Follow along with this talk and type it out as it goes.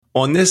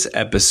On this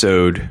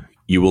episode,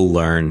 you will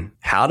learn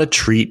how to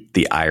treat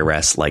the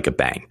IRS like a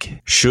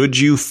bank. Should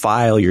you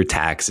file your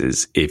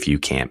taxes if you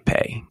can't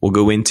pay? We'll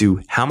go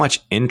into how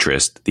much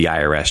interest the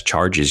IRS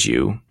charges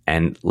you.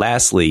 And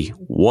lastly,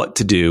 what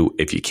to do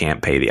if you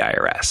can't pay the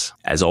IRS.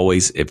 As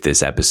always, if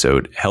this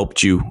episode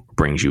helped you,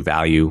 brings you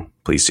value,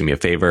 please do me a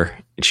favor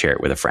and share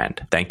it with a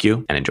friend. Thank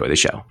you and enjoy the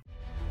show.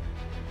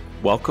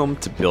 Welcome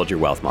to Build Your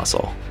Wealth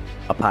Muscle,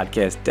 a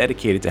podcast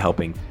dedicated to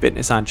helping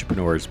fitness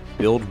entrepreneurs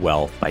build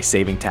wealth by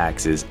saving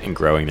taxes and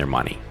growing their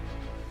money.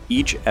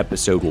 Each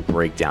episode will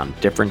break down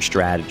different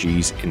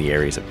strategies in the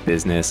areas of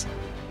business,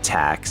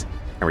 tax,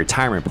 and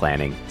retirement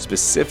planning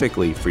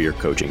specifically for your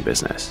coaching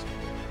business.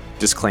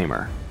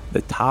 Disclaimer,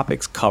 the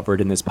topics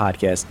covered in this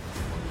podcast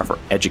are for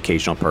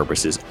educational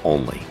purposes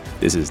only.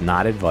 This is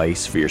not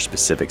advice for your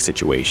specific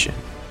situation.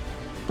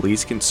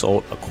 Please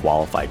consult a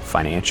qualified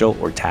financial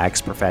or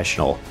tax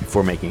professional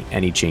before making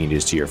any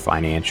changes to your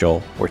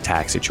financial or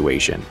tax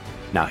situation.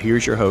 Now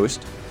here's your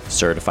host,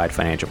 certified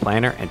financial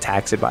planner and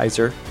tax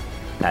advisor,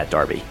 Pat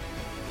Darby.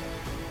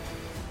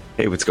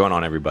 Hey, what's going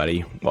on,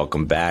 everybody?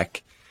 Welcome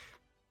back.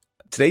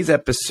 Today's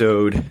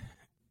episode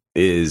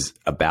is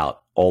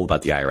all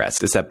about the IRS.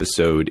 This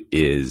episode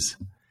is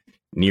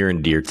near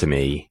and dear to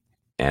me,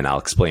 and I'll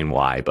explain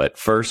why. But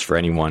first, for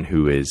anyone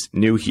who is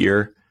new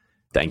here,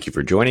 thank you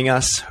for joining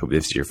us. Hope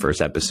this is your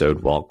first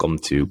episode. Welcome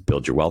to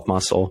Build Your Wealth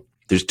Muscle.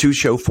 There's two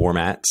show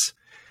formats.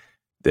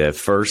 The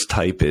first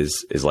type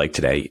is like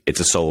today. It's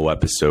a solo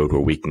episode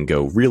where we can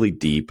go really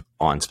deep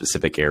on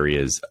specific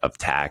areas of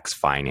tax,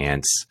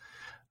 finance,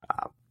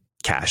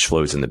 cash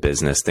flows in the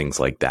business, things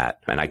like that.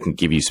 And I can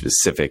give you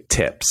specific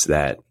tips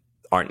that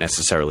aren't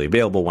necessarily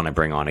available when I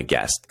bring on a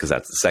guest, because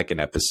that's the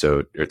second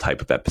episode or type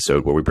of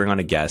episode where we bring on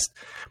a guest,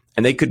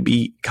 and they could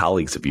be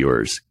colleagues of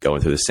yours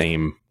going through the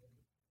same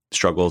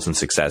struggles and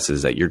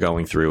successes that you're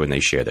going through, and they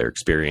share their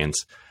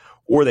experience,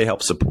 or they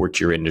help support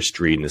your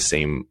industry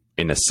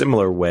in a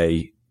similar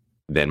way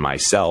than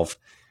myself,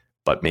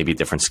 but maybe a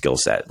different skill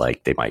set.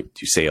 Like they might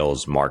do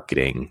sales,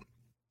 marketing,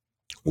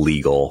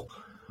 legal,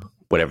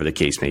 whatever the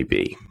case may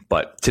be.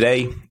 But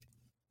today,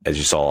 as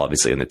you saw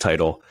obviously in the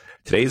title,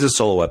 today is a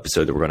solo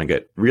episode that we're going to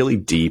get really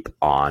deep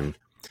on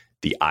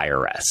the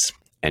IRS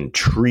and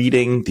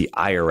treating the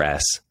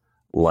IRS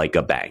like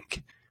a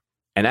bank.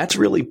 And that's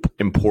really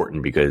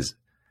important because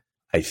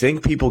I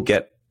think people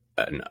get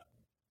I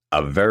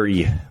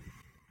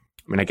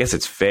guess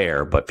it's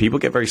fair, but people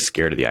get very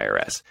scared of the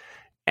IRS.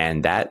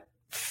 And that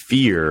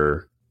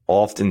fear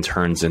often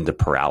turns into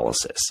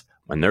paralysis.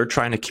 When they're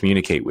trying to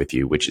communicate with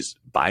you, which is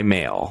by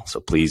mail, so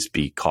please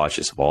be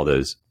cautious of all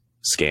those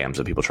scams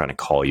of people trying to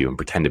call you and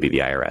pretend to be the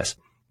IRS.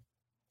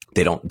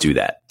 They don't do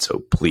that. So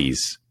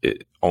please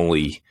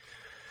only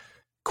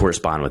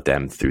correspond with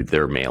them through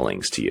their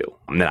mailings to you.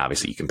 And then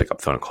obviously you can pick up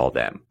the phone and call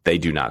them. They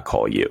do not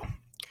call you.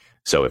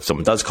 So if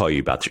someone does call you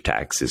about your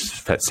taxes,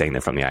 saying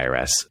they're from the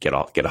IRS, get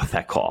off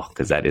that call,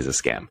 because that is a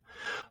scam.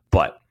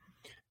 But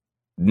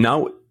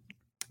no,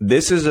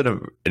 this is an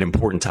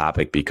important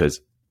topic because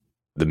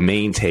the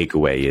main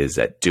takeaway is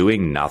that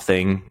doing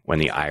nothing when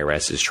the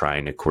IRS is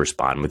trying to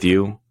correspond with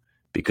you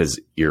because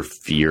your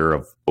fear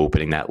of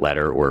opening that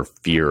letter or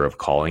fear of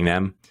calling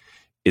them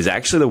is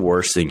actually the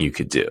worst thing you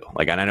could do.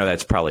 Like, and I know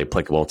that's probably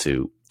applicable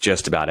to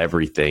just about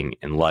everything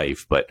in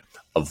life, but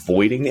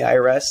avoiding the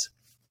IRS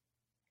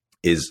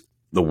is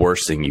the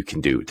worst thing you can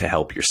do to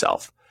help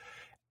yourself.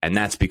 And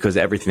that's because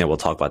everything that we'll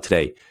talk about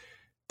today,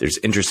 there's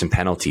interest and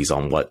penalties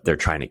on what they're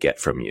trying to get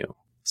from you.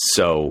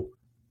 So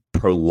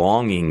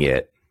prolonging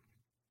it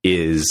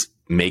is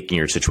making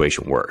your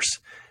situation worse.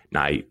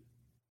 Now,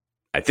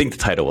 I think the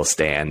title will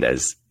stand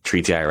as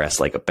treat the IRS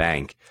like a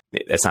bank.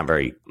 That's not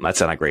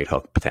a great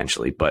hook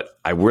potentially, but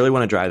I really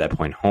want to drive that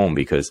point home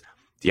because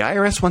the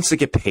IRS wants to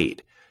get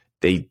paid.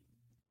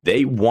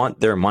 They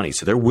want their money.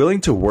 So they're willing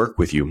to work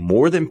with you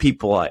more than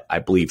people, I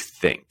believe,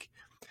 think.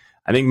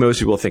 I think most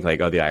people think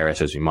like, oh, the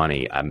IRS owes me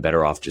money. I'm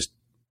better off just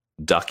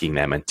ducking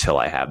them until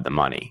I have the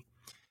money.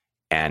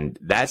 And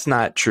that's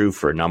not true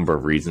for a number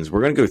of reasons.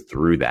 We're going to go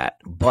through that.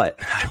 But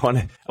I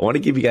want to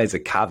give you guys a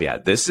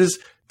caveat.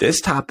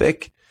 This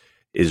topic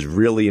is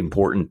really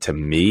important to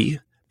me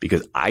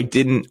because I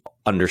didn't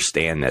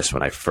understand this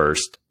when I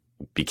first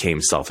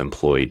became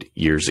self-employed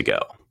years ago.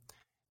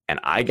 And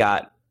I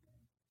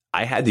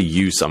had to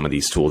use some of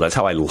these tools. That's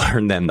how I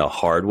learned them the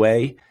hard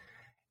way.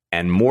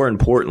 And more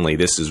importantly,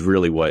 this is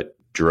really what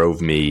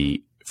drove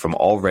me from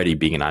already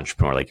being an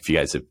entrepreneur. Like if you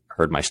guys have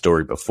heard my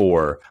story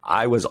before,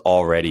 I was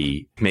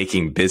already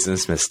making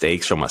business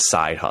mistakes from a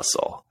side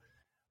hustle.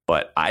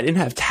 But I didn't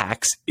have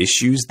tax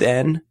issues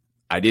then.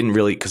 I didn't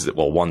really,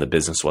 one, the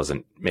business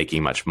wasn't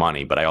making much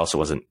money, but I also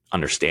wasn't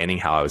understanding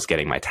how I was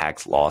getting my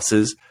tax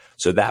losses.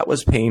 So that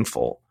was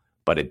painful,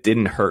 but it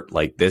didn't hurt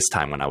like this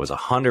time when I was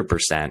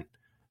 100%.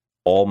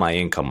 All my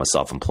income was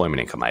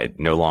self-employment income. I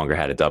no longer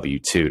had a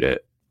W-2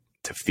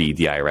 to feed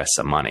the IRS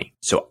some money.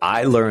 So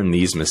I learned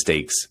these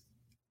mistakes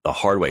the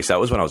hard way. So that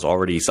was when I was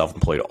already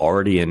self-employed,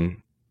 already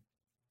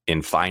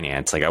in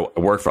finance. Like I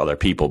worked for other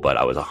people, but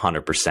I was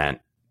 100%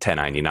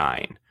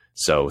 1099.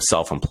 So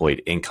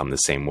self-employed income the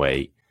same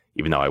way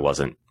even though I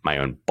wasn't my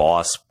own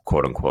boss,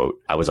 quote unquote.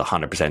 I was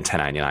 100%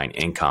 1099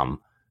 income.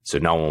 So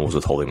no one was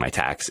withholding my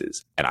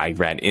taxes. And I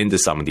ran into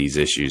some of these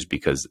issues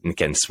because,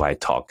 again, this is why I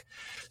talk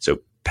so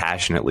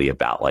passionately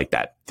about like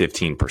that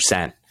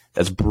 15%.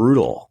 That's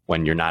brutal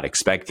when you're not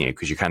expecting it,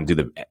 because you kind of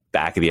do the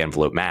back of the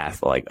envelope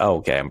math, like, oh,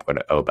 okay, I'm going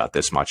to owe about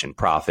this much in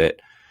profit.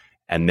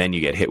 And then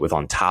you get hit with,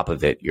 on top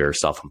of it, your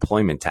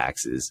self-employment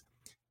taxes.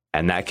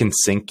 And that can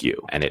sink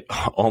you. And it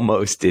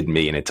almost did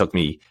me. And it took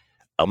me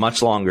a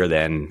much longer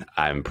than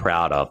I'm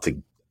proud of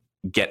to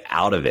get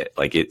out of it.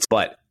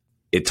 But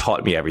it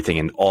taught me everything.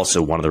 And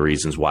also one of the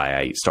reasons why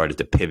I started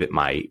to pivot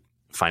my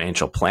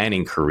financial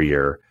planning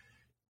career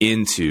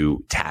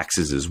into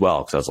taxes as well.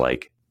 Because I was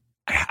like,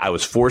 I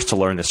was forced to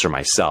learn this for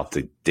myself,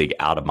 to dig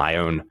out of my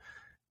own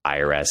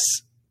IRS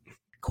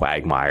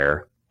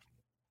quagmire.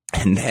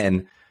 And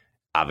then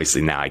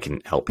obviously now I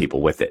can help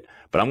people with it.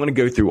 But I'm going to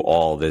go through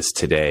all this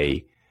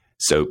today.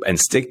 So, and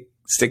stick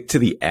to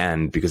the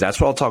end, because that's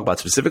what I'll talk about,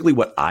 specifically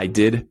what I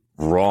did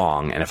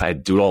wrong. And if I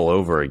had to do it all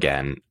over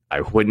again,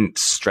 I wouldn't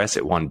stress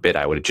it one bit.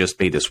 I would have just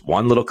made this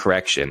one little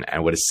correction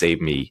and would have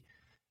saved me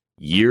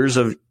years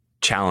of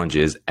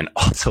challenges and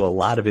also a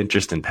lot of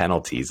interest and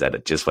penalties that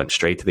it just went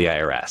straight to the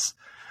IRS.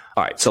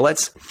 All right, so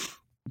let's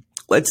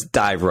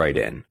dive right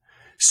in.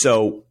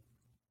 So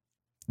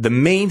the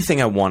main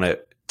thing I want to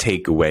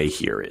take away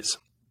here is,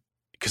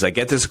 because I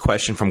get this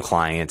question from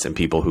clients and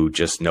people who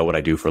just know what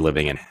I do for a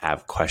living and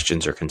have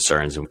questions or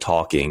concerns and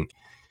talking,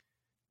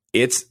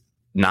 it's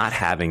not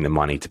having the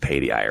money to pay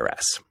the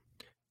IRS.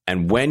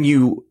 And when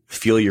you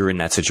feel you're in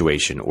that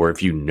situation, or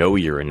if you know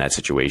you're in that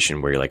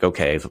situation where you're like,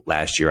 okay,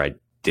 last year I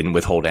didn't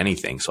withhold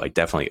anything, so I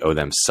definitely owe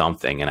them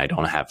something and I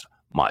don't have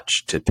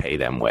much to pay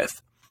them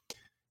with,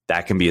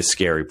 that can be a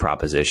scary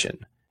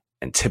proposition.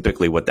 And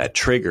typically what that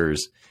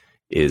triggers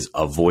is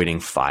avoiding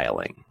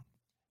filing.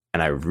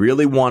 And I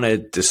really want to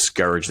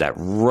discourage that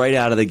right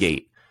out of the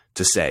gate,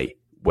 to say,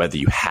 whether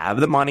you have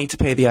the money to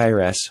pay the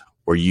IRS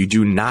or you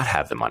do not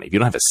have the money, if you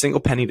don't have a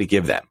single penny to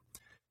give them,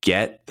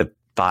 get the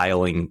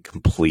filing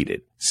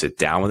completed. Sit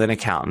down with an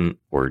accountant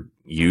or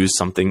use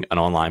an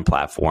online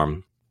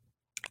platform,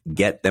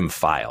 get them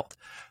filed.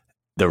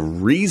 The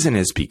reason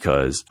is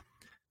because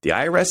the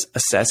IRS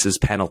assesses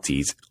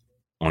penalties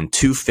on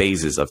two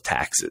phases of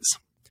taxes: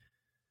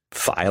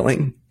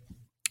 filing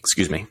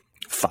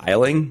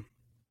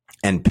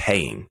and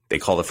paying. They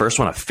call the first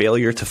one a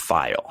failure to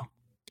file.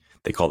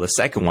 They call the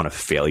second one a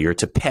failure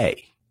to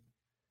pay.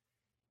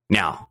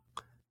 Now,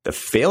 the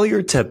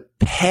failure to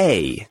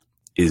pay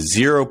is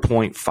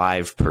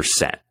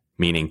 0.5%,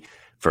 meaning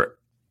for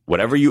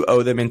whatever you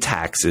owe them in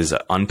taxes,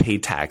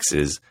 unpaid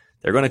taxes,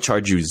 they're going to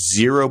charge you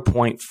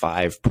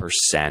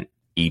 0.5%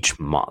 each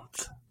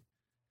month.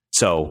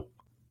 So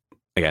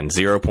again,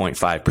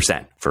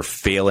 0.5% for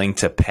failing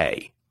to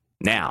pay.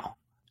 Now,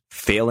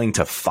 failing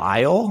to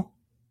file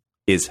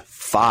is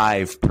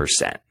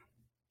 5%.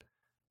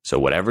 So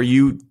whatever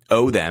you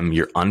owe them,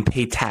 your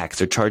unpaid tax,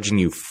 they're charging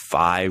you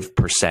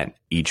 5%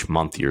 each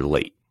month you're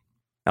late.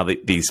 Now,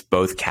 these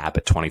both cap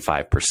at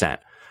 25%,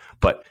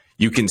 but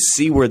you can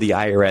see where the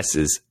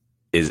IRS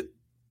is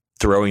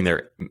throwing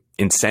their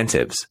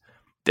incentives.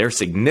 They're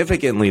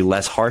significantly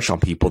less harsh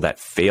on people that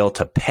fail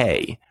to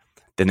pay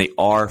than they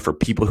are for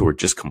people who are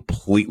just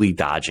completely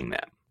dodging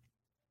them.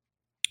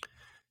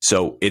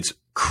 So it's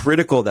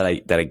critical that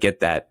I get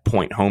that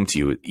point home to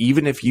you.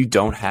 Even if you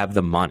don't have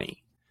the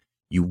money,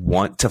 you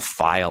want to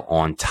file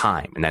on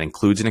time, and that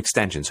includes an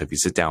extension. So if you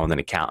sit down with an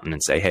accountant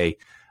and say, hey,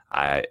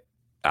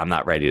 I'm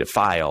not ready to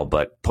file,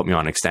 but put me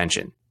on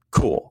extension.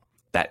 Cool.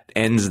 That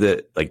ends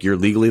you're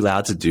legally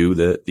allowed to do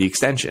the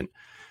extension.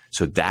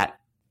 So that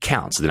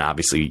counts. Then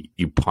obviously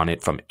you punt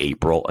it from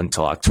April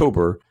until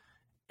October,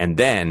 and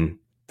then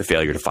the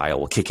failure to file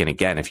will kick in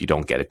again if you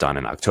don't get it done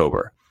in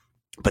October.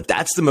 But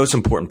that's the most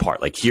important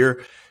part. Like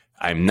here,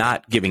 I'm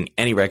not giving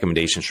any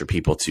recommendations for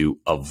people to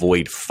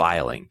avoid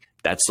filing.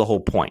 That's the whole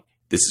point.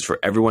 This is for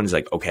everyone who's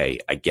like, okay,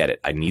 I get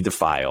it. I need to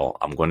file.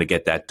 I'm going to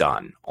get that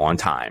done on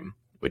time,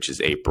 which is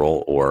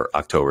April or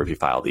October if you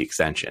file the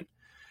extension.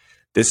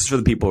 This is for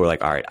the people who are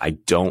like, all right, I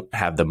don't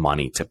have the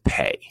money to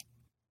pay.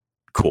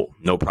 Cool,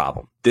 no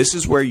problem. This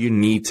is where you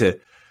need to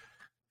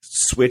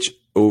switch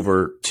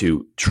over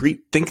to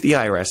think the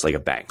IRS like a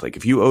bank. Like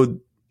if you owe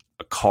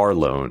a car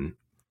loan,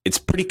 it's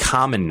pretty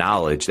common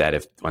knowledge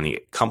that when the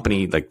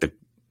company, like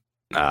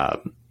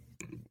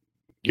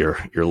your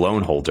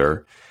loan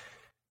holder,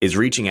 is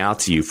reaching out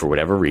to you for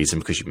whatever reason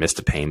because you missed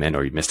a payment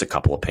or you missed a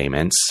couple of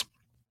payments,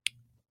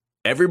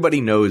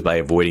 everybody knows by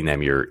avoiding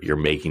them you're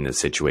making the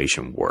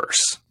situation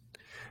worse,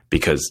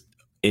 because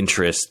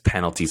interest,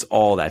 penalties,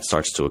 all that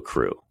starts to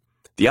accrue.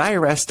 The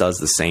IRS does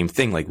the same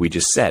thing, like we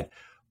just said,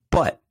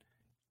 but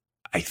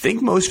I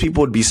think most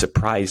people would be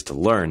surprised to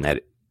learn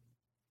that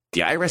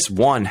the IRS,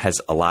 one,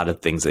 has a lot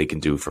of things they can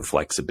do for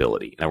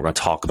flexibility, and we're going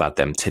to talk about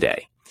them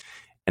today.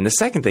 And the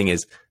second thing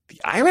is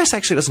the IRS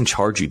actually doesn't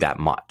charge you that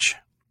much.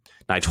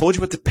 Now, I told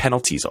you what the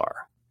penalties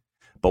are,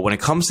 but when it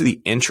comes to the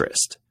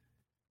interest,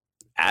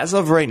 as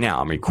of right now,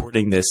 I'm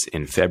recording this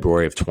in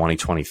February of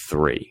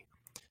 2023,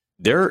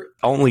 they're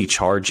only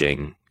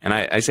charging And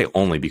I say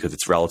only because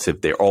it's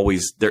relative.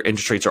 Their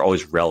interest rates are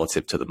always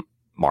relative to the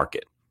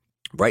market.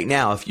 Right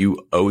now, if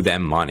you owe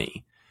them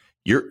money,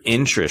 your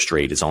interest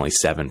rate is only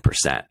 7%.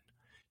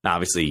 Now,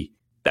 obviously,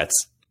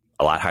 that's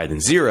a lot higher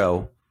than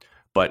zero,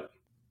 but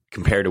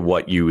compared to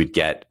what you would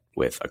get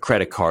with a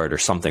credit card or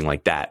something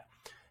like that,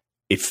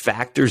 it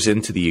factors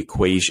into the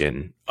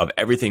equation of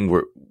everything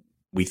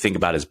we think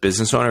about as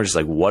business owners.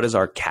 Like, what is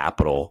our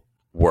capital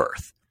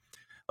worth?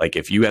 Like,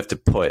 if you have to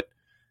put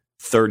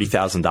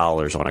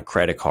 $30,000 on a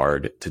credit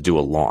card to do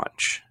a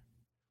launch,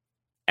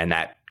 and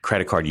that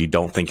credit card you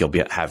don't think you'll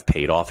have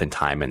paid off in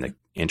time, and the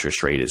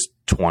interest rate is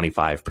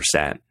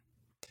 25%,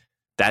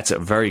 that's a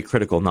very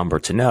critical number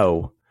to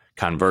know.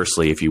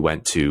 Conversely, if you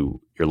went to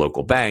your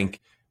local bank,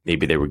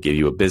 maybe they would give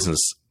you a business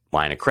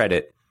line of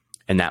credit,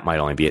 and that might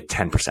only be at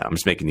 10%. I'm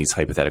just making these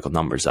hypothetical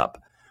numbers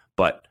up.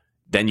 But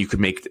then you could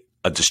make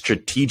a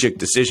strategic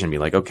decision, be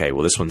like, okay,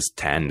 well, this one's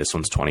 10, this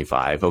one's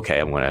 25. Okay,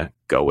 I'm going to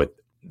go with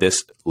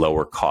this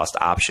lower cost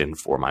option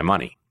for my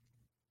money.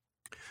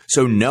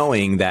 So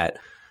knowing that,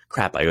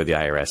 crap, I owe the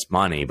IRS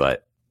money,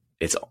 but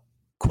it's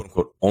quote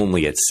unquote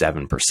only at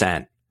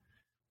 7%,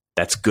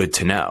 that's good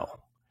to know.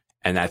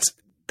 And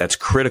that's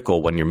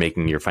critical when you're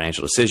making your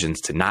financial decisions,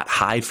 to not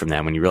hide from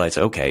them when you realize,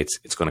 okay,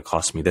 it's going to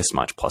cost me this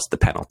much plus the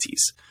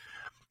penalties.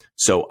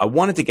 So I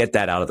wanted to get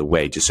that out of the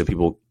way just so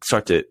people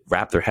start to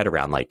wrap their head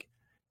around, like,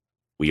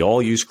 we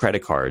all use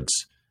credit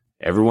cards.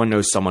 Everyone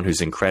knows someone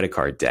who's in credit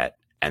card debt,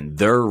 and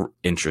their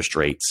interest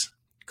rates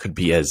could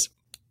be as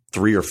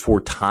 3 or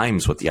 4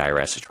 times what the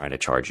IRS is trying to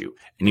charge you.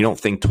 And you don't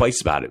think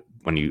twice about it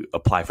when you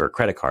apply for a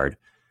credit card,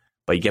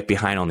 but you get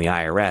behind on the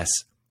IRS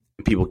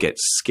and people get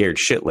scared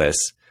shitless,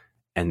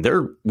 and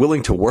they're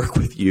willing to work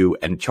with you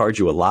and charge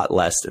you a lot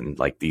less than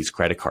like these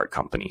credit card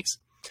companies.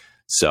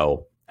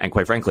 So, and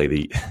quite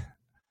frankly,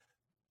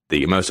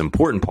 the most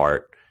important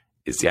part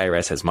is the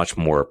IRS has much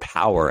more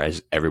power,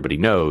 as everybody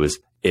knows,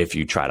 if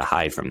you try to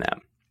hide from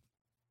them.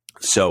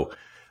 So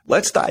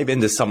let's dive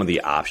into some of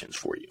the options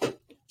for you.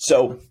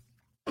 So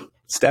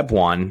step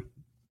 1,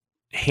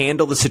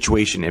 handle the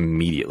situation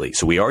immediately.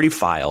 So we already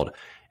filed.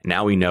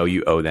 Now we know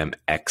you owe them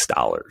X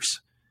dollars.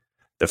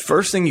 The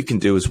first thing you can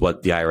do is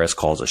what the IRS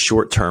calls a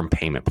short-term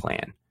payment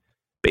plan.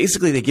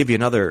 Basically, they give you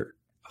another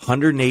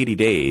 180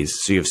 days,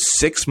 so you have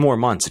 6 more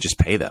months to just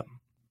pay them.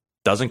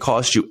 Doesn't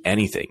cost you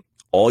anything.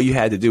 All you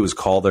had to do was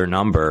call their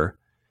number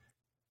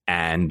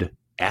and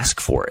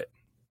ask for it.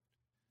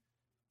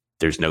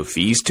 There's no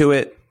fees to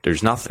it.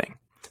 There's nothing.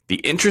 The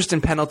interest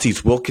and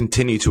penalties will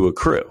continue to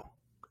accrue,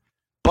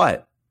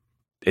 but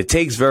it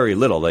takes very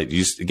little. Like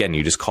you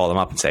just call them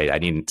up and say, I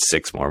need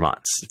 6 more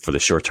months for the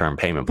short-term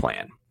payment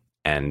plan.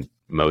 And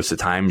most of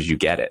the times you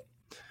get it.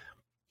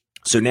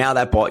 So now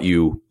that bought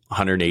you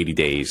 180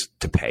 days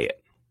to pay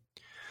it.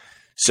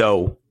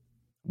 So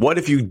what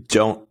if you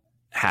don't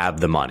have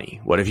the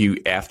money? What if you,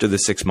 after the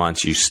 6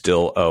 months, you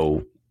still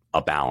owe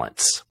a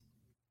balance?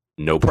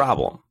 No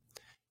problem.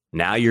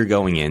 Now you're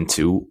going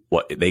into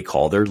what they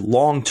call their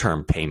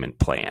long-term payment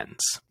plans.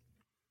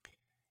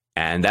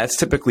 And that's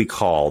typically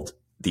called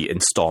the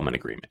installment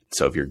agreement.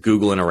 So if you're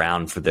Googling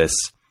around for this,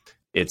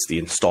 it's the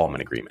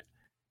installment agreement.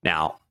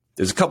 Now,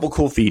 there's a couple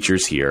cool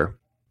features here.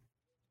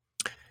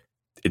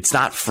 It's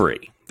not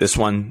free. This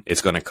one,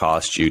 it's going to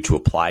cost you to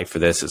apply for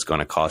this. It's going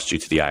to cost you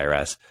to the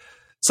IRS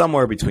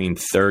somewhere between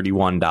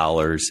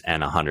 $31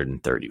 and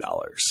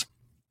 $130.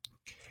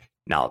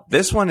 Now,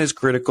 this one is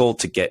critical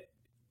to get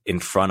in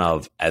front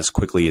of as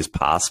quickly as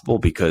possible,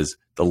 because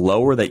the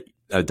lower that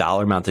a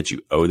dollar amount that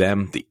you owe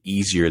them, the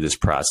easier this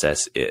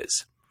process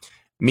is.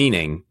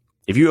 Meaning,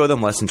 if you owe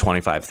them less than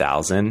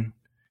 $25,000,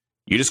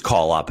 you just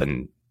call up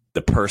and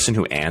the person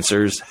who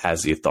answers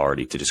has the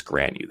authority to just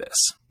grant you this.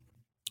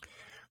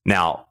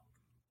 Now,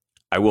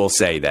 I will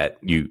say that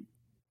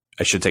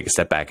I should take a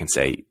step back and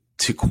say,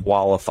 to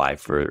qualify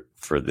for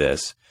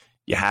this,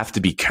 you have to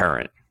be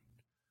current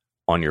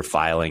on your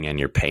filing and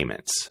your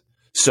payments.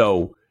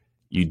 So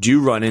you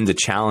do run into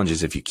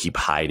challenges if you keep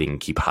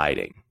hiding.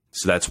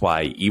 So that's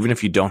why even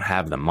if you don't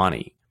have the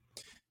money,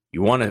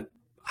 you want to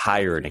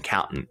hire an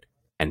accountant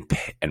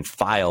and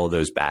file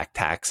those back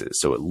taxes.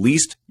 So at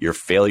least your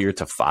failure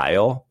to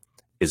file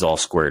is all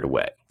squared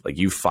away. Like,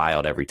 you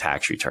filed every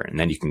tax return, and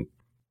then you can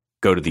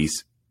go to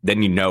these,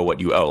 then you know what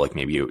you owe. Like,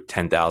 maybe you owe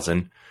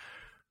 $10,000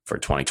 for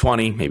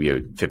 2020, maybe you owe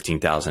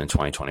 $15,000 in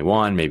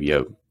 2021, maybe you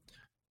owe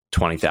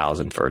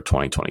 $20,000 for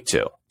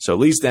 2022. So at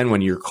least then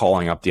when you're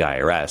calling up the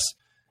IRS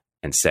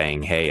and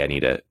saying, hey, I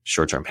need a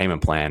short-term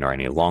payment plan, or I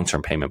need a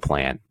long-term payment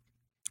plan,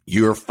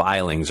 your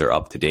filings are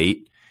up to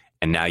date,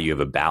 and now you have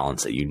a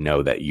balance that you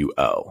know that you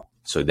owe.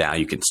 So now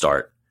you can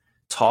start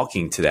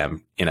talking to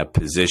them in a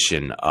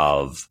position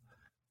of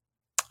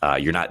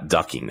you're not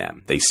ducking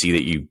them. They see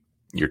that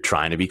you're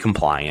trying to be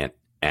compliant,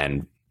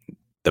 and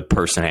the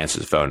person who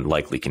answers the phone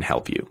likely can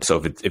help you.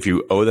 So if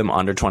you owe them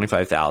under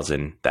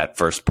 $25,000, that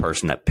first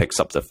person that picks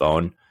up the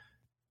phone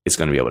is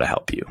going to be able to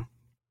help you.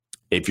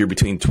 If you're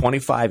between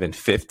 $25,000 and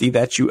 $50,000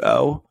 that you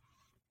owe,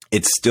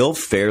 it's still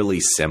fairly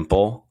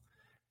simple,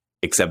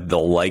 except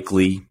they'll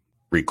likely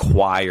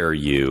require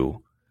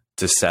you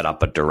to set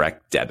up a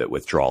direct debit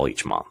withdrawal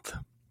each month.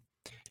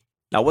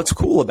 Now, what's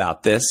cool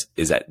about this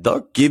is that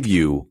they'll give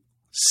you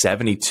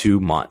 72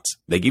 months.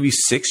 They give you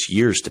 6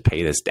 years to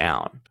pay this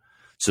down.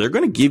 So they're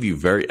going to give you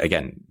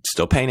again,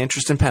 still paying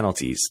interest and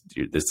penalties.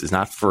 This is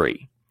not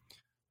free,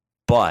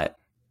 but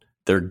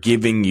they're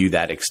giving you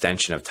that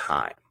extension of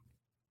time.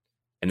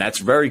 And that's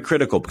very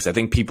critical because I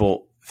think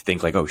people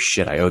think like, oh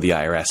shit, I owe the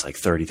IRS like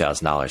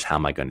 $30,000. How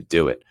am I going to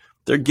do it?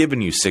 They're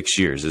giving you 6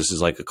 years. This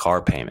is like a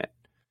car payment,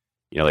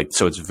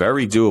 so it's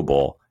very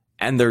doable,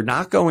 and they're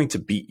not going to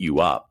beat you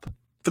up.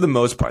 For the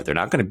most part, they're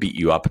not going to beat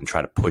you up and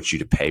try to put you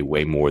to pay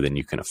way more than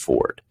you can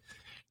afford.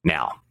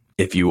 Now,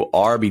 if you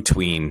are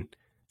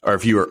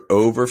if you are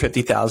over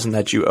 $50,000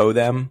 that you owe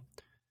them,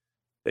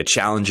 the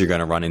challenge you're going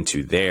to run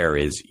into there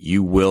is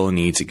you will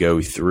need to go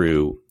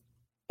through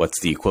what's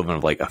the equivalent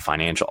of like a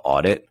financial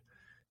audit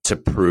to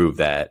prove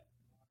that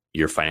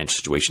your financial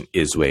situation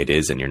is the way it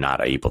is and you're not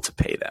able to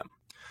pay them.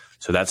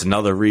 So that's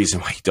another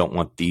reason why you don't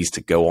want these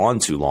to go on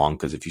too long,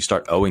 because if you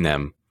start owing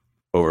them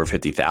over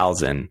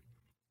 $50,000,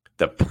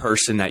 the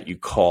person that you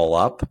call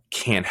up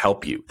can't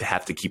help you. They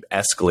have to keep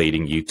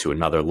escalating you to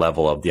another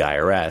level of the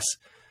IRS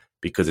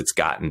because it's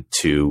gotten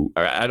to,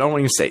 or I don't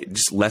want to say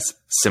just less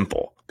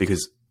simple,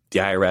 because the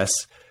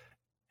IRS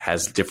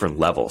has different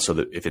levels. So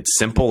that if it's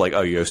simple, like,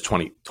 oh, you owe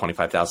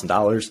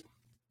 $25,000,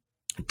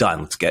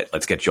 done.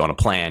 Let's get you on a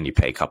plan. You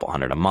pay a couple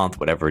 $100 a month,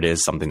 whatever it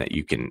is, something that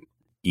you can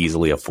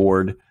easily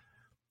afford.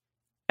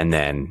 And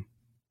then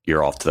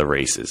you're off to the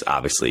races.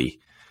 Obviously,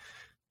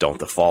 don't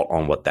default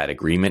on what that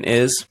agreement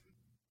is.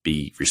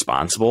 Be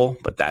responsible,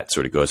 but that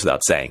sort of goes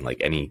without saying.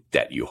 Like any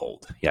debt you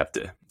hold, you have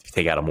to, if you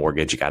take out a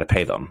mortgage, you got to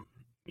pay them,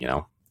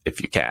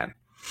 if you can.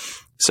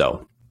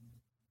 So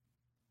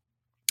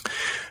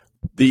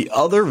the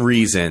other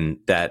reason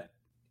that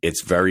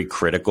it's very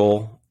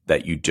critical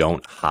that you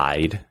don't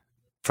hide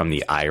from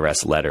the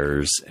IRS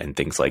letters and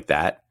things like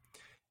that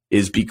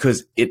is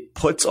because it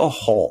puts a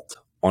halt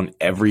on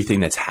everything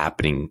that's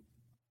happening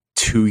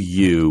to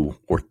you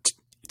or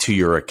to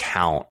your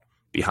account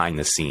behind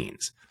the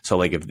scenes. So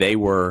like if they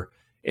were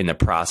in the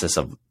process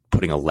of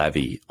putting a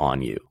levy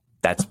on you,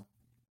 that's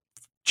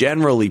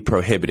generally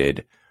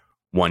prohibited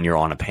when you're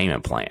on a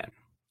payment plan.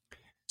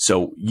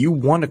 So you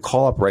want to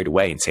call up right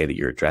away and say that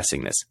you're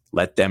addressing this.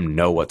 Let them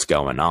know what's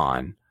going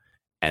on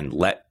and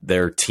let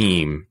their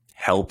team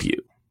help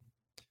you.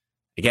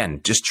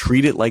 Again, just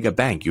treat it like a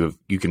bank. You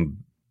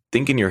can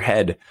think in your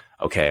head,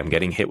 okay, I'm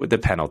getting hit with the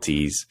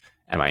penalties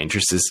and my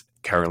interest is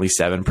currently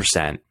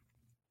 7%.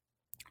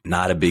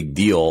 Not a big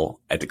deal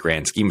at the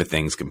grand scheme of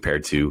things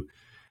compared to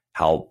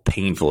how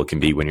painful it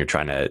can be when you're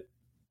trying to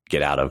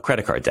get out of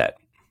credit card debt.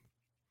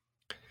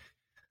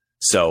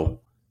 So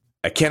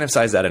I can't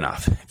emphasize that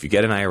enough. If you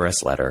get an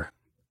IRS letter,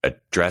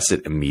 address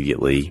it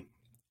immediately.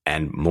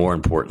 And more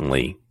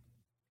importantly,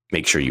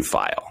 make sure you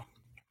file.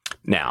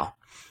 Now,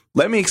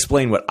 let me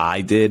explain what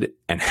I did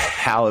and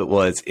how it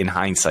was, in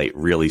hindsight,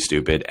 really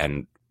stupid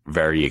and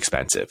very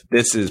expensive.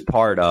 This is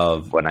part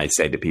of when I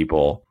say to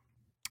people,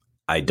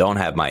 I don't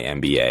have my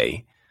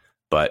MBA,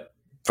 but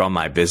from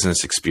my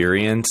business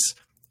experience,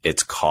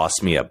 it's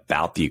cost me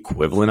about the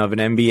equivalent of an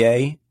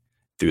MBA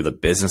through the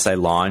business I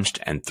launched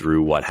and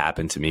through what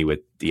happened to me with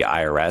the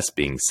IRS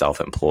being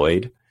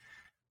self-employed.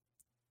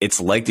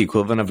 It's like the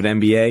equivalent of an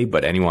MBA,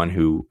 but anyone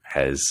who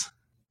has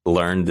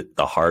learned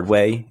the hard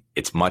way,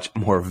 it's much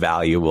more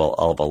valuable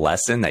of a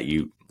lesson that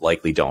you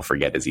likely don't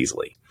forget as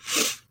easily.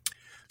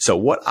 So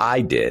what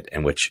I did,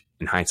 and which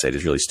in hindsight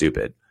is really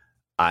stupid,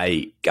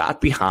 I got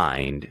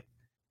behind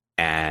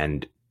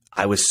and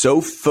I was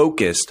so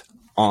focused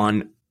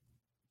on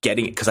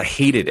getting it because I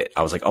hated it.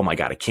 I was like, oh my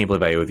God, I can't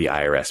believe I owe the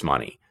IRS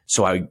money.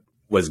 So I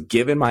was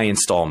given my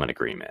installment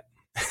agreement.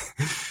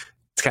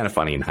 It's kind of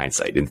funny in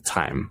hindsight. In the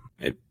time,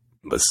 it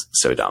was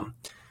so dumb.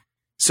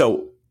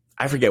 So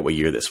I forget what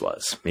year this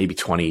was. Maybe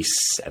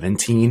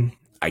 2017.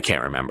 I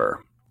can't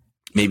remember.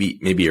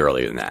 Maybe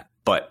earlier than that.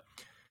 But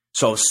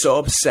so I was so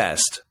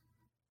obsessed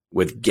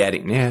with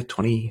getting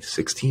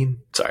 2016.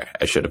 Sorry,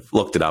 I should have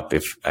looked it up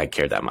if I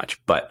cared that much.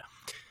 But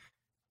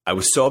I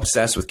was so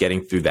obsessed with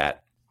getting through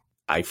that.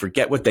 I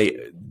forget what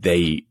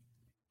they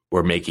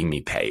were making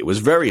me pay. It was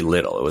very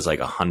little. It was like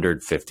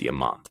 $150 a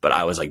month. But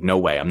I was like, no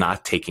way. I'm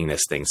not taking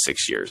this thing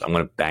 6 years. I'm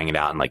going to bang it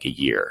out in like a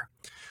year.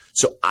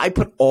 So I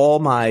put all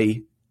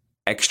my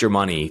extra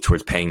money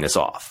towards paying this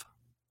off.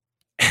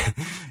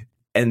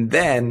 And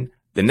then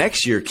the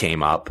next year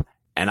came up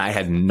and I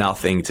had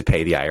nothing to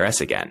pay the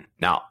IRS again.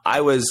 Now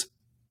I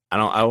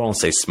won't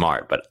say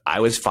smart, but I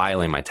was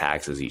filing my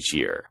taxes each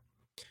year.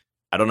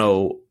 I don't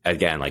know,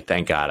 again, like,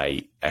 thank God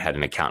I had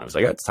an accountant. It was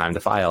like, oh, it's time to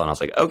file. And I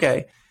was like,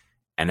 okay.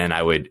 And then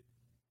I would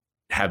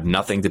have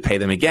nothing to pay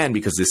them again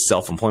because this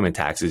self-employment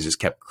taxes just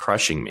kept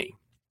crushing me.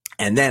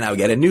 And then I would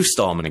get a new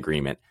installment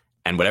agreement,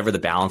 and whatever the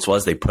balance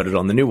was, they put it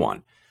on the new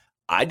one.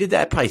 I did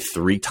that probably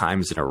 3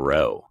 times in a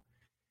row.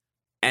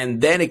 And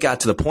then it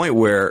got to the point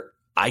where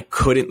I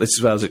couldn't, this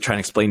is what I was trying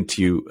to explain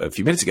to you a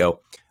few minutes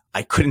ago.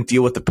 I couldn't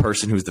deal with the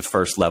person who's the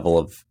first level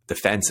of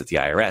defense at the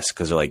IRS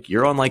because they're like,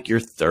 you're on like your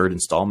 3rd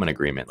installment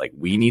agreement. Like,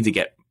 we need to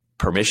get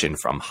permission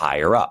from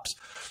higher ups.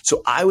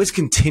 So I was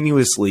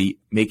continuously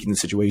making the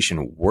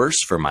situation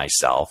worse for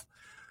myself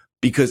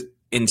because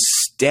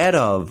instead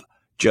of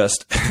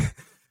just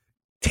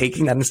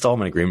taking that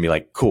installment agreement and be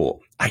like,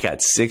 cool, I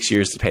got 6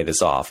 years to pay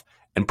this off,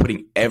 and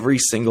putting every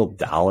single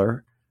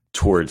dollar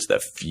towards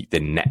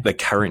the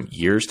current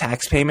year's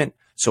tax payment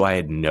so I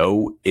had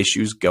no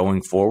issues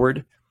going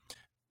forward.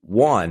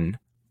 One,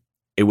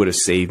 it would have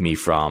saved me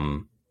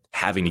from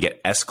having to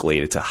get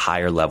escalated to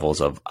higher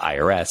levels of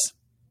IRS.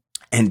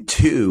 And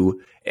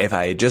two, if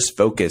I had just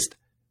focused,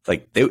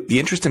 like the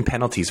interest and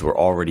penalties were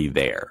already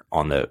there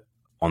on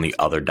the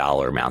other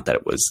dollar amount that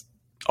it was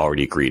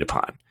already agreed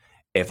upon.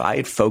 If I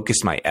had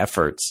focused my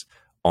efforts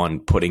on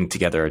putting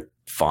together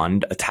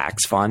a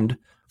tax fund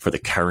for the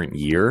current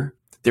year,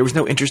 there was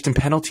no interest and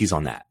penalties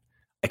on that.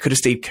 I could have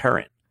stayed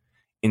current.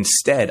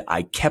 Instead,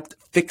 I kept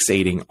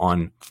fixating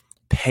on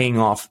paying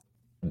off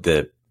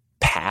the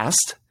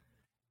past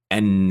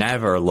and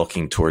never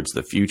looking towards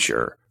the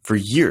future for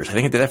years. I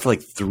think I did that for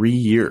like 3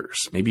 years,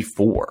 maybe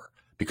 4,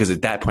 because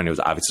at that point it was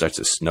obviously starts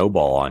to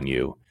snowball on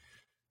you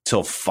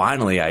till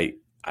finally I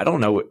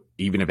don't know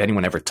even if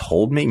anyone ever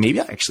told me, maybe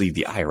actually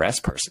the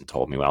IRS person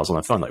told me when I was on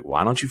the phone, like,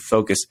 why don't you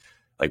focus?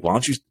 Like, why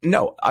don't you?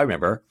 No, I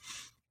remember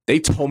they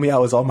told me I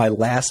was on my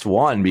last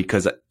one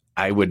because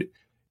I would,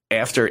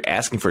 after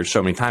asking for it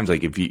so many times,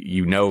 like if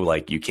you know,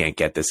 like you can't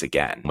get this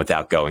again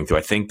without going through,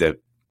 I think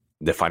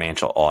the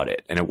financial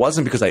audit. And it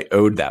wasn't because I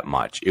owed that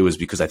much. It was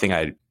because I think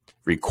I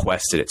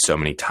requested it so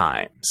many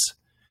times.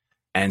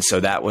 And so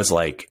that was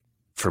like,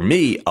 for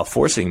me, a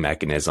forcing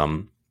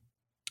mechanism,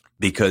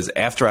 because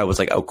after I was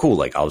like, oh, cool,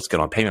 like I'll just get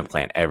on a payment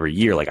plan every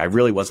year. Like I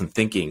really wasn't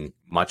thinking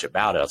much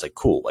about it. I was like,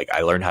 cool, like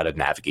I learned how to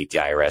navigate the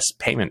IRS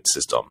payment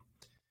system.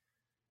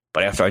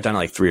 But after I'd done it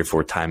like 3 or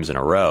 4 times in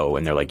a row,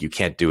 and they're like, you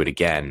can't do it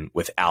again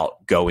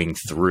without going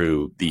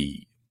through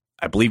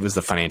I believe it was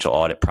the financial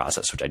audit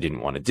process, which I didn't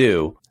want to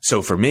do.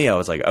 So for me, I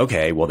was like,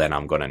 okay, well then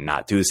I'm going to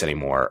not do this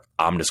anymore.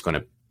 I'm just going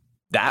to,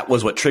 that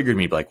was what triggered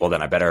me. Like, well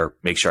then I better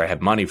make sure I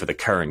have money for the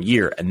current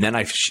year. And then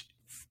I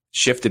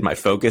shifted my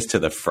focus to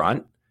the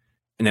front.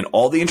 And then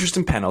all the interest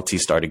and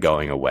penalties started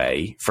going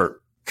away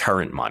for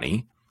current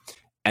money.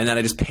 And then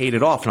I just paid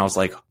it off. And I was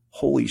like,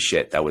 holy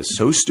shit, that was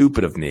so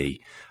stupid of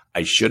me.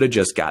 I should have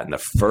just gotten the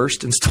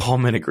first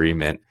installment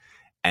agreement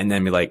and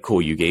then be like,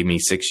 cool, you gave me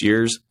 6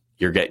 years.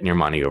 You're getting your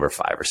money over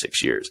 5 or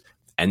 6 years.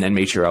 And then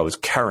made sure I was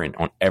current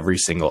on every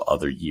single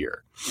other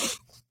year.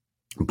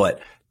 But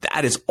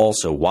that is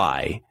also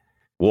why,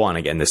 one,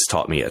 again, this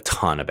taught me a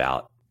ton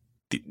about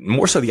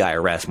more so the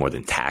IRS more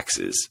than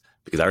taxes,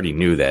 because I already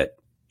knew that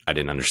I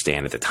didn't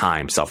understand at the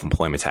time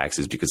self-employment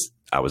taxes because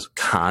I was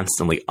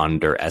constantly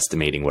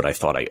underestimating what I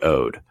thought I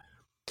owed.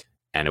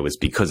 And it was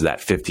because of that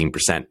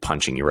 15%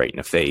 punching you right in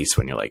the face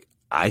when you're like,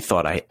 I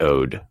thought I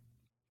owed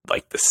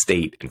like the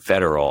state and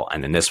federal,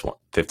 and then this one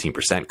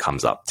 15%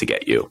 comes up to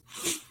get you.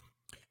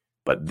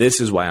 But this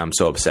is why I'm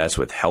so obsessed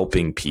with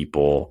helping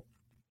people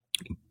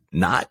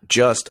not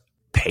just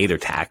pay their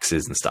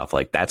taxes and stuff.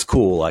 Like that's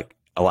cool. Like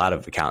a lot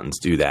of accountants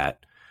do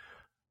that,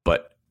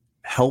 but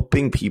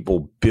helping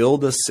people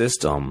build a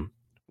system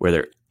where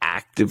they're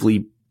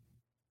actively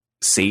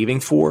saving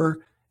for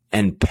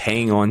and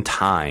paying on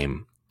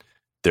time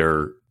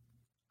their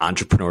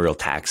entrepreneurial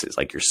taxes,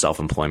 like your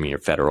self-employment, your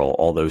federal,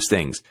 all those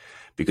things.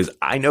 Because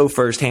I know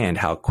firsthand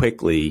how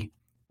quickly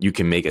you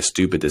can make a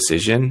stupid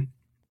decision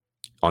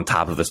on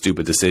top of a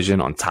stupid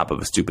decision on top of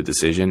a stupid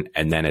decision.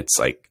 And then it's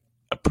like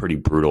a pretty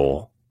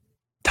brutal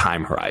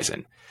time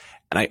horizon.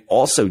 And I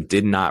also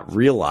did not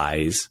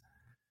realize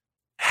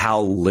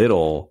how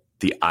little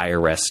the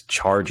IRS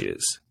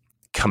charges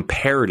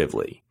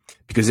comparatively.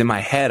 Because in my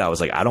head, I was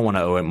like, I don't want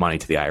to owe money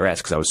to the IRS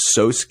because I was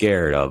so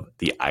scared of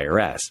the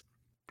IRS.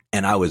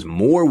 And I was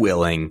more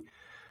willing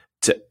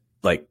to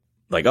like,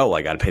 oh,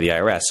 I got to pay the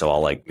IRS. So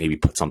I'll like maybe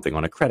put something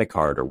on a credit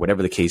card or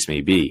whatever the case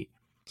may be.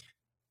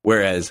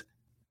 Whereas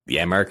the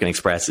American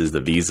Expresses, the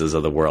Visas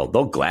of the world,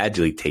 they'll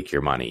gladly take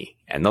your money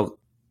and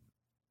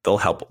they'll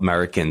help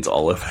Americans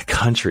all over the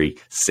country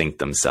sink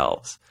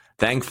themselves.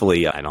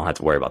 Thankfully, I don't have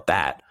to worry about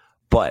that.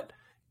 But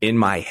in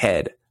my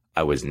head,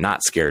 I was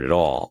not scared at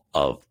all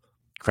of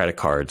credit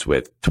cards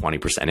with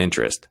 20%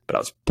 interest, but I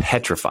was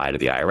petrified of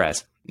the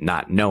IRS,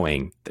 not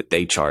knowing that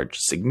they charge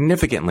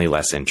significantly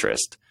less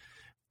interest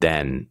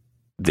than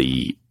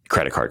the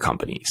credit card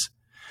companies.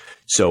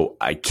 So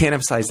I can't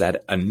emphasize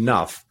that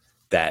enough,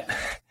 that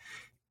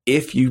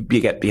if you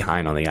get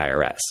behind on the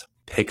IRS,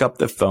 pick up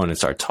the phone and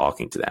start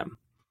talking to them.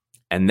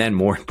 And then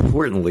more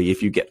importantly,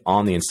 if you get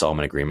on the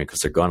installment agreement,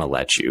 because they're going to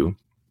let you,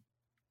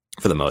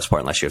 for the most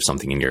part, unless you have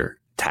something in your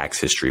tax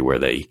history where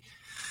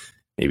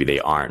maybe they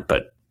aren't,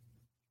 but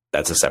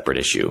that's a separate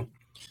issue.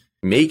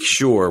 Make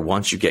sure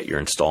once you get your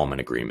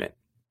installment agreement,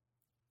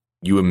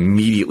 you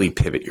immediately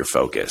pivot your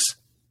focus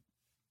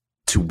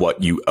to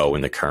what you owe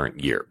in the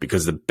current year.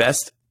 Because the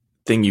best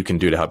thing you can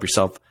do to help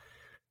yourself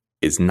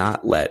is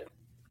not let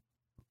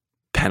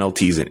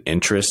penalties and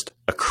interest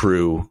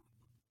accrue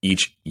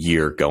each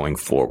year going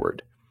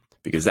forward.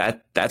 Because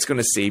that's going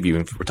to save you,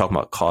 if we're talking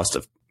about cost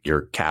of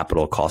your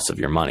capital, cost of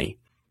your money,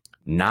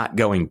 not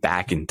going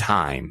back in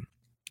time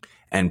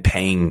and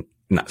paying,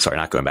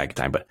 not going back in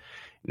time, but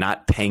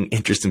not paying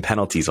interest and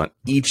penalties on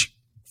each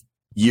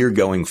year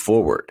going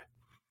forward.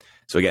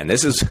 So again,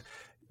 this was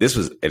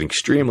an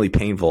extremely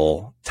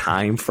painful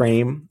time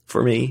frame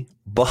for me,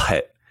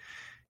 but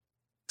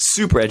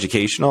super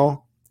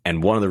educational.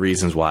 And one of the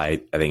reasons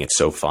why I think it's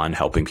so fun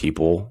helping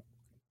people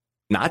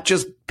not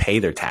just pay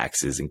their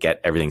taxes and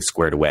get everything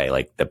squared away,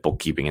 like the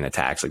bookkeeping and the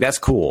tax, like that's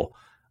cool,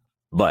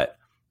 but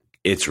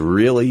it's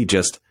really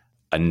just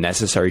a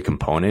necessary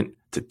component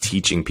to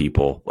teaching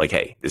people like,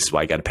 hey, this is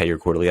why you got to pay your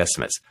quarterly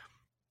estimates.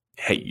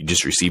 Hey, you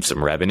just received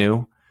some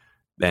revenue,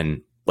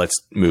 then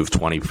let's move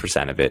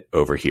 20% of it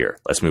over here.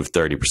 Let's move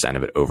 30%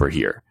 of it over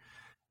here.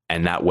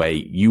 And that way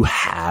you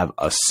have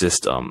a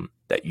system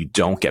that you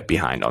don't get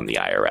behind on the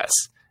IRS.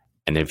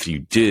 And if you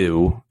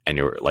do, and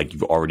you're like,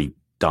 you've already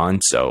done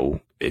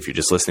so, if you're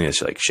just listening to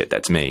this, you're like, shit,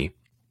 that's me.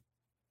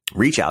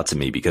 Reach out to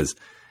me, because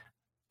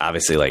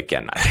obviously, like,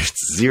 again,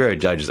 zero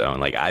judge zone.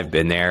 Like, I've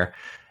been there.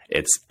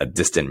 It's a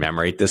distant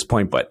memory at this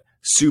point, but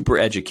super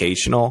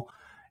educational.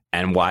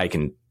 And why I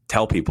can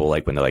tell people,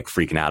 like, when they're like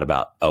freaking out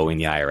about owing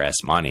the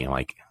IRS money, I'm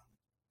like,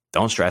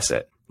 don't stress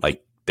it.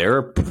 Like,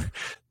 they're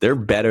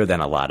better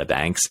than a lot of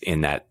banks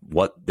in that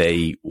what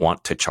they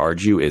want to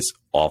charge you is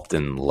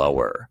often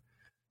lower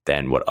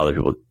than what other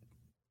people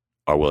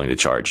are willing to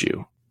charge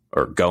you,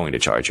 or going to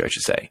charge you, I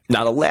should say.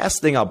 Now, the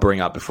last thing I'll bring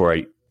up before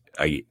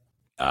I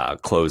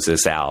close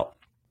this out,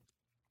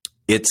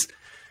 it's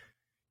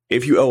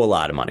if you owe a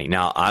lot of money.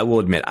 Now, I will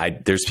admit,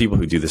 there's people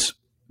who do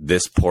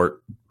this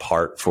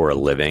part for a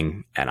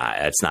living, and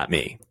it's not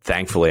me.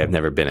 Thankfully, I've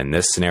never been in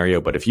this scenario.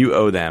 But if you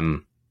owe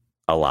them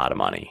a lot of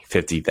money,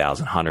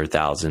 $50,000,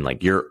 $100,000,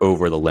 like you're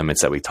over the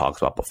limits that we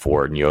talked about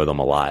before, and you owe them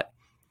a lot,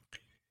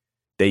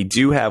 they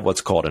do have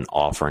what's called an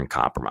offer in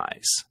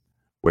compromise,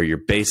 where you're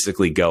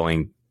basically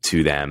going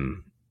to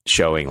them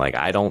showing, like,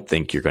 I don't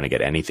think you're going to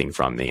get anything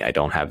from me. I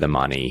don't have the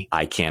money.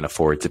 I can't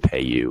afford to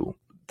pay you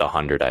the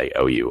 100 I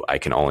owe you. I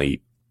can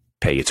only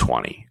pay you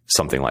 20,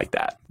 something like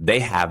that. They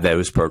have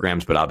those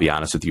programs, but I'll be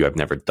honest with you, I've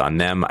never done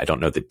them. I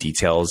don't know the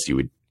details.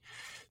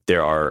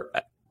 There are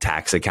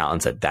tax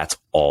accountants that's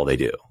all they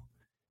do,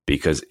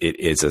 because it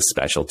is a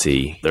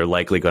specialty. They're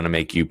likely going to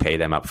make you pay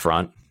them up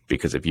front,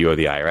 because if you owe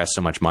the IRS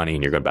so much money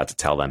and you're about to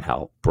tell them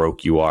how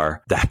broke you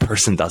are, that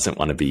person doesn't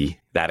want to be,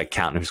 that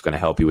accountant who's going to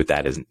help you with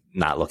that is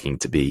not looking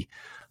to be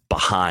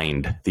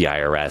behind the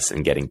IRS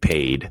and getting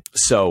paid.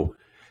 So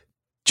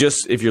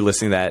just if you're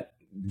listening to that,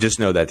 just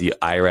know that the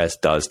IRS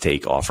does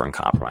take offer and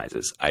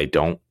compromises. I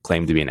don't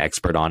claim to be an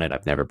expert on it.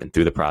 I've never been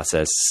through the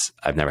process.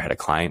 I've never had a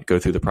client go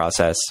through the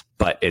process,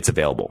 but it's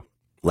available.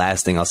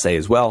 Last thing I'll say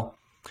as well,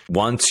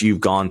 once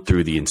you've gone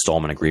through the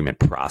installment agreement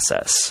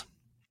process,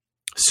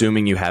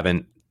 assuming you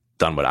haven't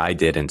done what I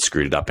did and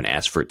screwed it up and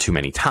asked for it too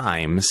many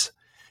times,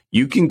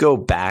 you can go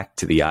back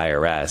to the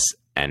IRS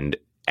and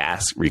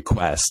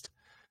request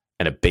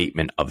an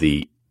abatement of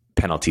the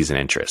penalties and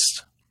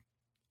interest.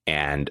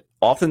 And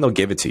often they'll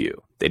give it to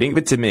you. They didn't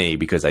give it to me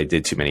because I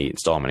did too many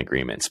installment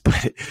agreements.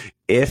 But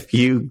if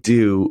you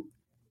do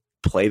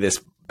play this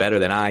better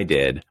than I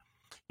did,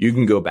 you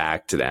can go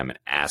back to them and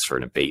ask for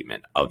an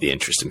abatement of the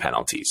interest and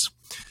penalties.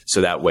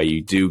 So that way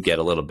you do get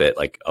a little bit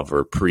like of a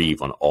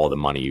reprieve on all the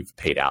money you've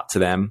paid out to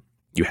them.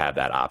 You have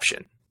that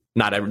option.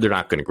 They're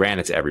not going to grant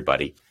it to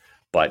everybody,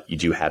 but you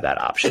do have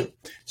that option.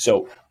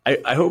 So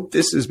I hope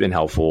this has been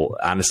helpful.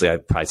 Honestly,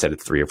 I've probably said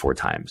it 3 or 4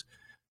 times.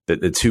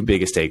 The two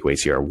biggest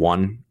takeaways here are: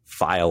 1,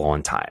 file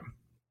on time.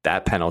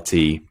 That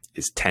penalty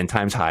is 10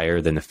 times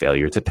higher than the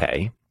failure to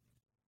pay.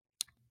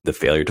 The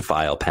failure to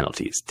file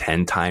penalty is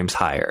 10 times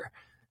higher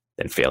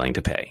than failing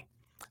to pay.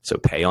 So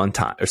file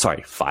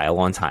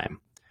on time.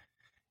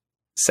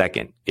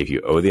 Second, if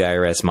you owe the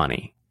IRS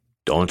money,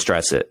 don't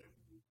stress it.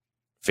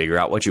 Figure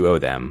out what you owe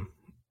them.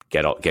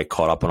 Get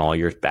caught up on all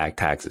your back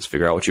taxes.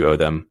 Figure out what you owe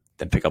them.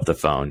 Then pick up the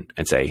phone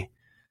and say,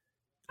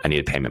 I need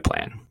a payment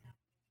plan.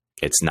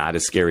 It's not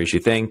as scary as you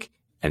think,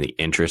 and the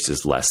interest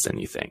is less than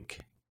you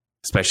think,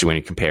 especially when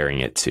you're comparing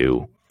it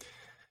to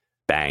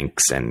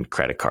banks and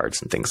credit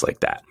cards and things like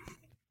that.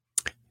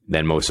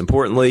 Then most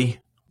importantly,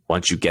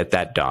 once you get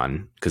that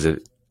done, because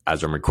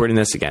as I'm recording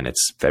this, again,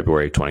 it's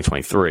February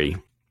 2023,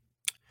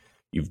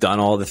 you've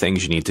done all the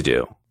things you need to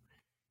do.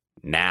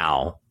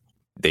 Now,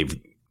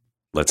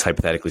 let's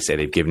hypothetically say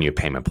they've given you a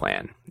payment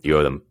plan. You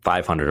owe them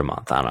 $500 a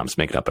month. I don't know, I'm just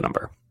making up a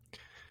number.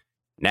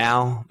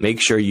 Now,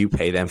 make sure you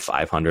pay them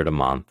 $500 a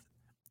month.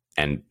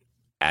 And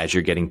as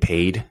you're getting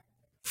paid,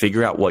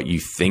 figure out what you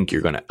think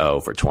you're going to owe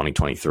for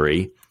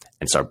 2023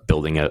 and start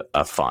building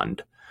a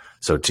fund.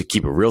 So to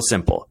keep it real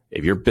simple,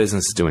 if your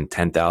business is doing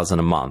 $10,000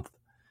 a month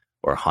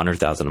or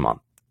 $100,000 a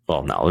month,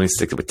 well, no, let me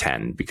stick with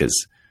 10,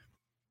 because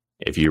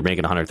if you're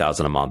making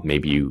 $100,000 a month,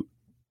 maybe you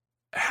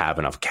have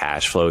enough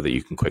cash flow that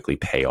you can quickly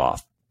pay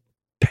off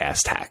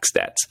past tax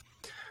debts.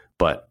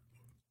 But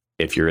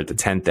if you're at the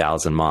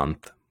 10,000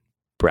 month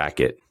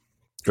bracket,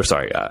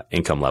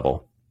 income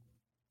level,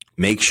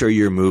 make sure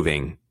you're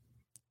moving,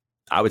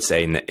 I would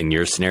say in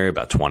your scenario,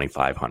 about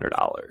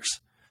 $2,500.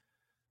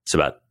 So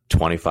about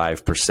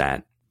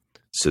 25%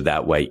 So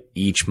that way,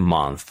 each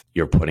month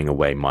you're putting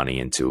away money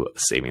into a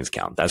savings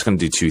account. That's going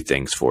to do two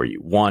things for you.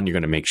 One, you're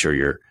going to make sure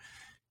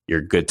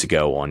you're good to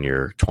go on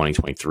your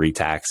 2023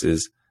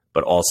 taxes,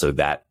 but also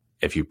that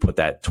if you put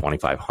that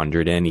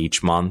 $2,500 in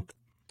each month,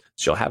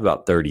 so you'll have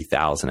about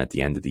 $30,000 at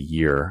the end of the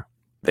year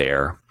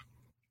there.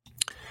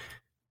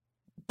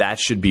 That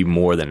should be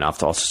more than enough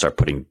to also start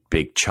putting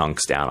big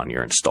chunks down on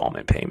your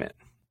installment payment.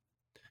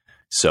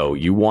 So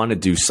you want to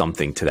do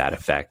something to that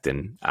effect.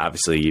 And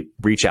obviously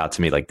reach out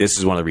to me. Like, this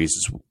is one of the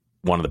reasons,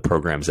 one of the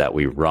programs that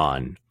we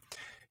run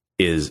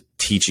is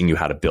teaching you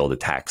how to build a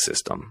tax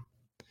system.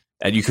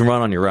 And you can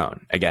run on your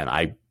own. Again,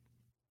 I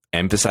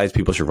emphasize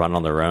people should run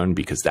on their own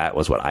because that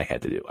was what I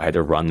had to do. I had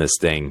to run this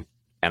thing,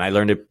 and I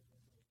learned it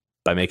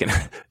by making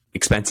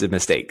expensive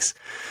mistakes.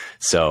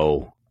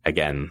 So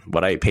again,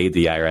 what I paid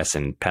the IRS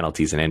in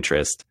penalties and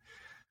interest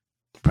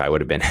probably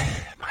would have been,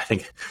 I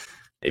think,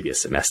 maybe a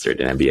semester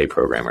at an MBA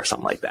program or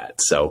something like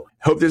that. So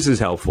hope this is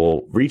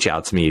helpful. Reach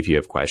out to me if you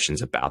have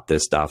questions about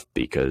this stuff,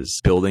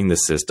 because building the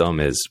system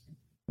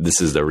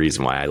this is the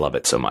reason why I love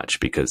it so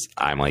much, because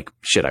I'm like,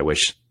 shit, I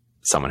wish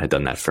someone had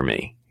done that for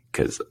me,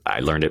 because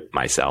I learned it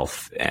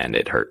myself and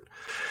it hurt.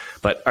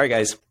 But all right,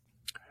 guys,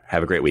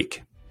 have a great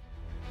week.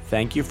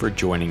 Thank you for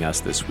joining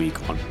us this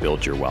week on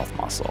Build Your Wealth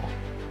Muscle.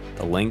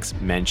 The links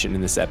mentioned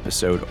in this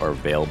episode are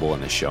available in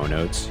the show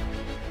notes.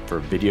 For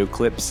video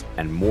clips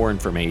and more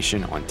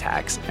information on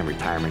tax and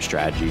retirement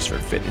strategies for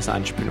fitness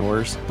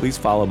entrepreneurs, please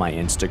follow my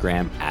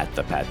Instagram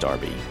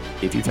 @ThePatDarby.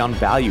 If you found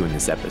value in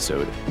this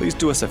episode, please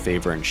do us a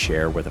favor and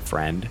share with a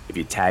friend. If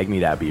you tag me,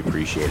 that'd be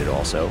appreciated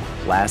also.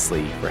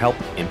 Lastly, for help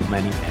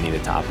implementing any of the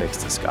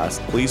topics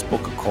discussed, please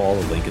book a call.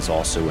 The link is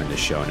also in the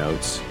show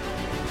notes.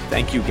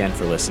 Thank you again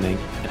for listening,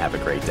 and have a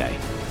great day.